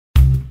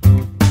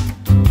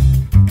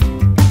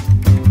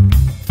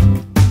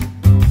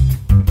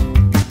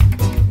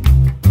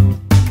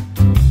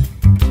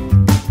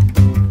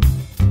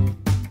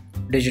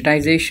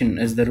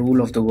Digitization is the rule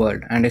of the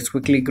world and is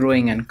quickly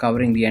growing and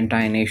covering the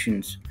entire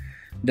nations.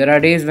 There are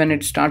days when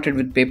it started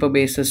with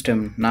paper-based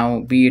system.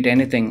 Now, be it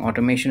anything,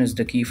 automation is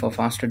the key for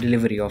faster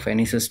delivery of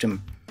any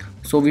system.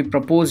 So we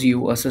propose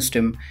you a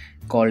system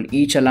called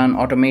Challan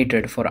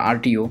Automated for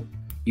RTO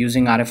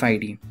using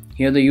RFID.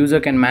 Here the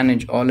user can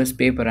manage all his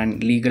paper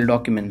and legal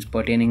documents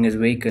pertaining his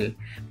vehicle,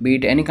 be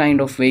it any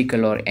kind of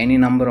vehicle or any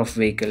number of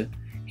vehicle.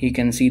 He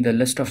can see the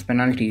list of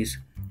penalties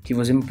he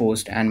was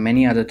imposed and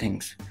many other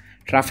things.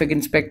 Traffic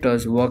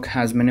inspectors' work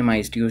has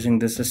minimized using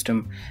this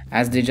system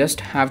as they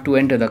just have to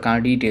enter the car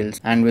details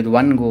and with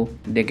one go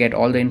they get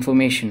all the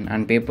information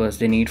and papers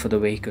they need for the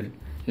vehicle.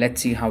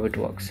 Let's see how it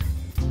works.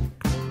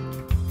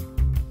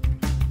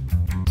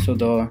 So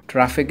the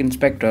traffic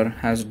inspector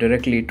has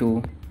directly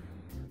to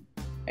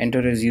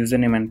enter his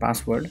username and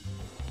password.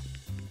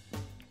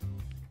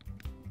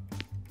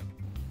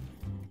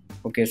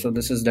 Okay, so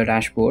this is the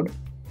dashboard.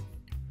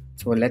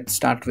 So let's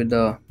start with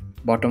the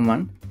bottom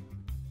one.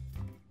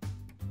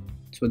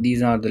 So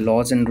these are the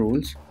laws and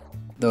rules,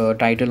 the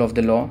title of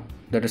the law,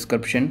 the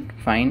description,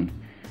 fine,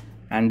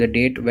 and the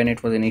date when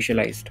it was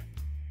initialized.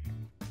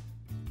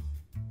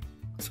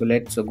 So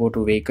let's go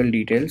to vehicle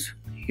details.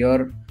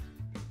 Here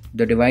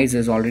the device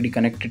is already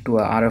connected to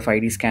a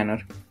RFID scanner.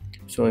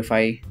 So if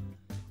I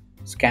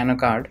scan a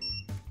card,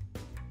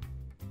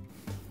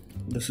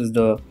 this is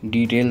the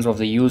details of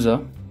the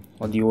user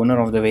or the owner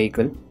of the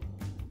vehicle.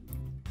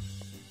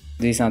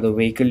 These are the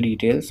vehicle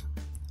details,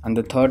 and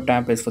the third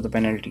tab is for the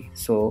penalty.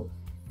 So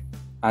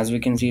as we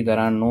can see, there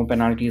are no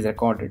penalties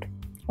recorded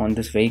on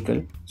this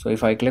vehicle. So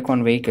if I click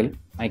on vehicle,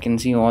 I can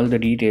see all the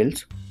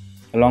details.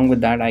 Along with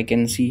that, I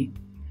can see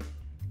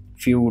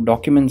few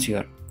documents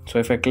here. So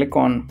if I click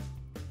on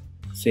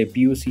say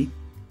PUC,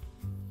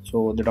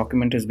 so the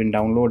document has been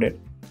downloaded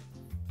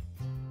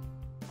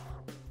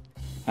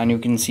and you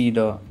can see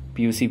the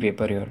PUC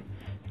paper here.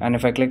 And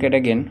if I click it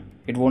again,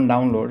 it won't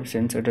download.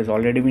 Since it has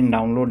already been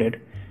downloaded,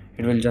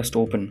 it will just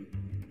open.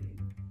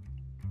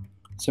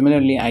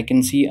 Similarly, I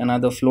can see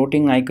another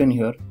floating icon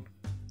here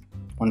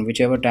on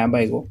whichever tab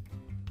I go.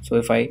 So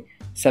if I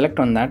select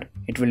on that,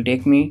 it will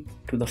take me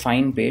to the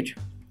fine page,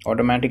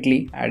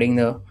 automatically adding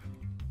the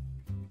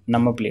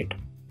number plate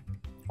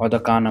or the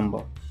car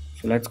number.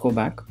 So let's go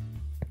back.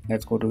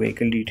 Let's go to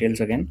vehicle details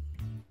again.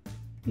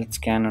 Let's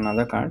scan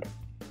another card.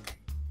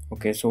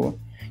 Okay, so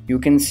you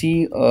can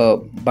see a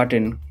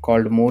button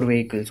called more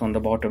vehicles on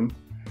the bottom.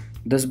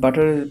 This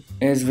button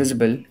is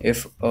visible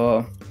if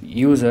a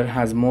user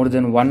has more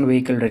than one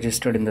vehicle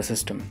registered in the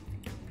system.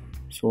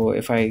 So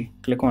if I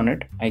click on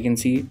it, I can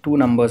see two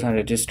numbers are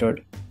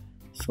registered.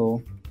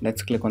 So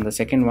let's click on the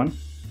second one.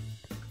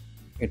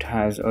 It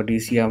has a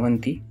DC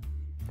Avanti.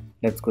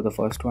 Let's go the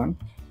first one.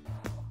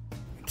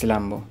 It's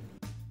Lambo.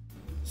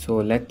 So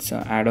let's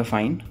add a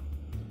fine.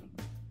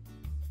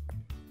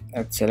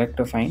 Let's select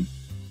a fine.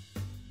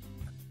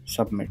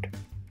 Submit.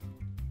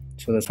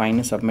 So the fine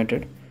is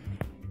submitted.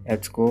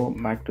 Let's go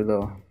back to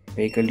the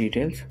vehicle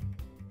details.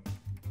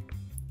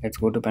 Let's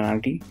go to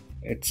penalty.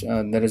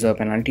 There is a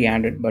penalty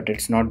added, but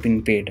it's not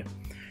been paid.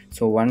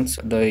 So once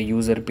the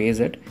user pays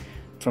it,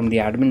 from the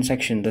admin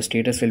section the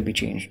status will be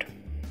changed.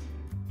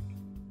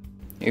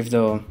 If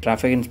the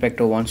traffic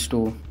inspector wants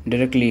to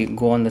directly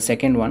go on the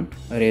second one,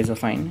 raise a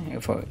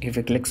fine, if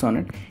he clicks on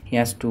it, he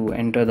has to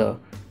enter the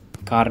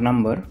car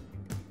number.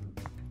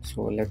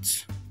 So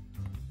let's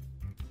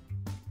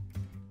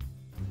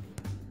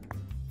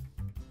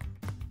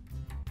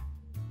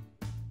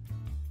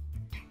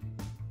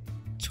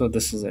So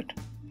this is it.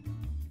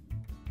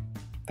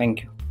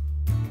 Thank you.